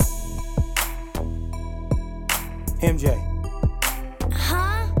MJ,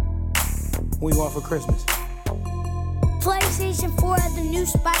 Huh? what you want for Christmas? PlayStation 4 at the new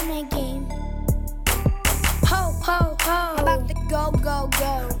Spider-Man game. Ho, ho, ho. I'm about to go, go,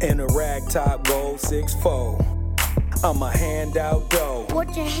 go. In a ragtop gold 6'4", I'ma hand out dough.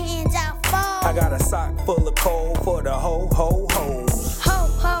 Put your hands out for. I got a sock full of coal for the ho-ho-hos. Ho,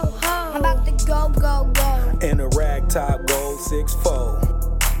 ho, ho. I'm about to go, go, go. In a ragtop gold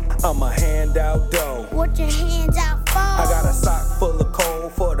 6'4", I'ma hand out dough. Put your hands out for. I got a sock full of coal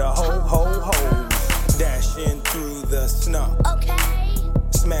for the ho-ho-hos. Dashing through the snow, Okay.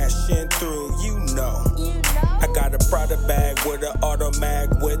 smashing through, you know. I got a Prada bag with an auto mag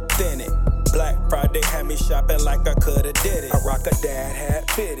within it. Black Friday had me shopping like I coulda did it. I rock a dad hat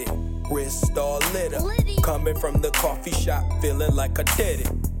fitted, wrist all lit up. Coming from the coffee shop, feeling like I did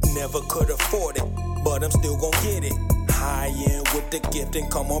it. Never could afford it, but I'm still gon' get it. High end with the gift and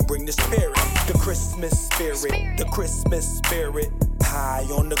come on, bring the spirit. The Christmas spirit, the Christmas spirit. High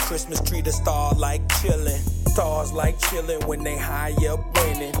on the Christmas tree, the star like chillin'. Stars like chillin' when they high up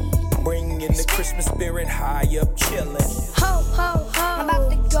winning. Bringing the Christmas spirit high up chillin'. Ho, ho, ho. I'm about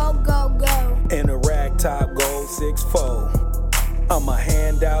to go, go, go. In a ragtop gold 6'4", I'ma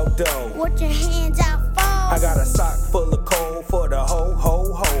hand out dough. Put your hands out for. I got a sock full of coal for the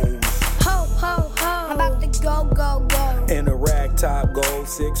ho-ho-hos. Ho, ho, ho. I'm about to go, go, go. In a ragtop gold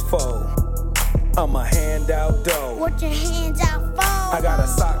 6'4", I'ma hand out dough. Put your hands out for. I got a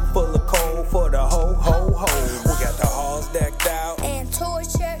sock full of coal for the ho-ho-hos. We got the halls decked out And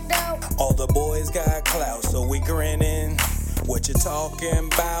toys checked out. all the boys got clout, so we grinning. What you talking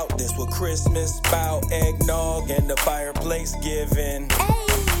about? This what Christmas bout. Eggnog and the fireplace giving.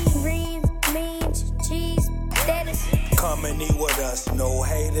 Hey, greens, beans, cheese, lettuce. Come and eat with us, no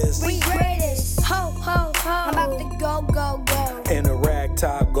haters. We greatest. Ho, ho, ho. I'm about to go, go, go. In a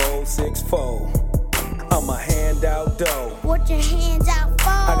ragtop gold 6'4", I'ma hand out dough. Put your hands out for.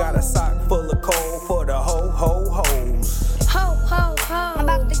 I got a sock full of coal for the ho-ho-hos. Ho, ho, ho. I'm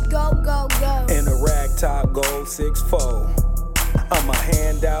about to go, go, go. In a ragtop gold 6'4", I'ma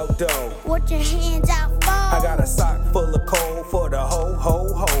hand out dough. Put your hands out for. I got a sock full of coal for the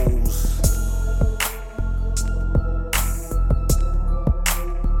ho-ho-hos.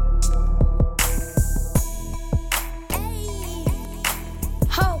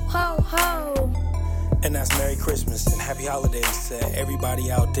 Ho, ho, ho. And that's Merry Christmas and Happy Holidays to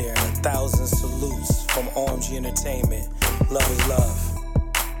everybody out there. And 1,000 salutes from O.M.G Entertainment. Love is love.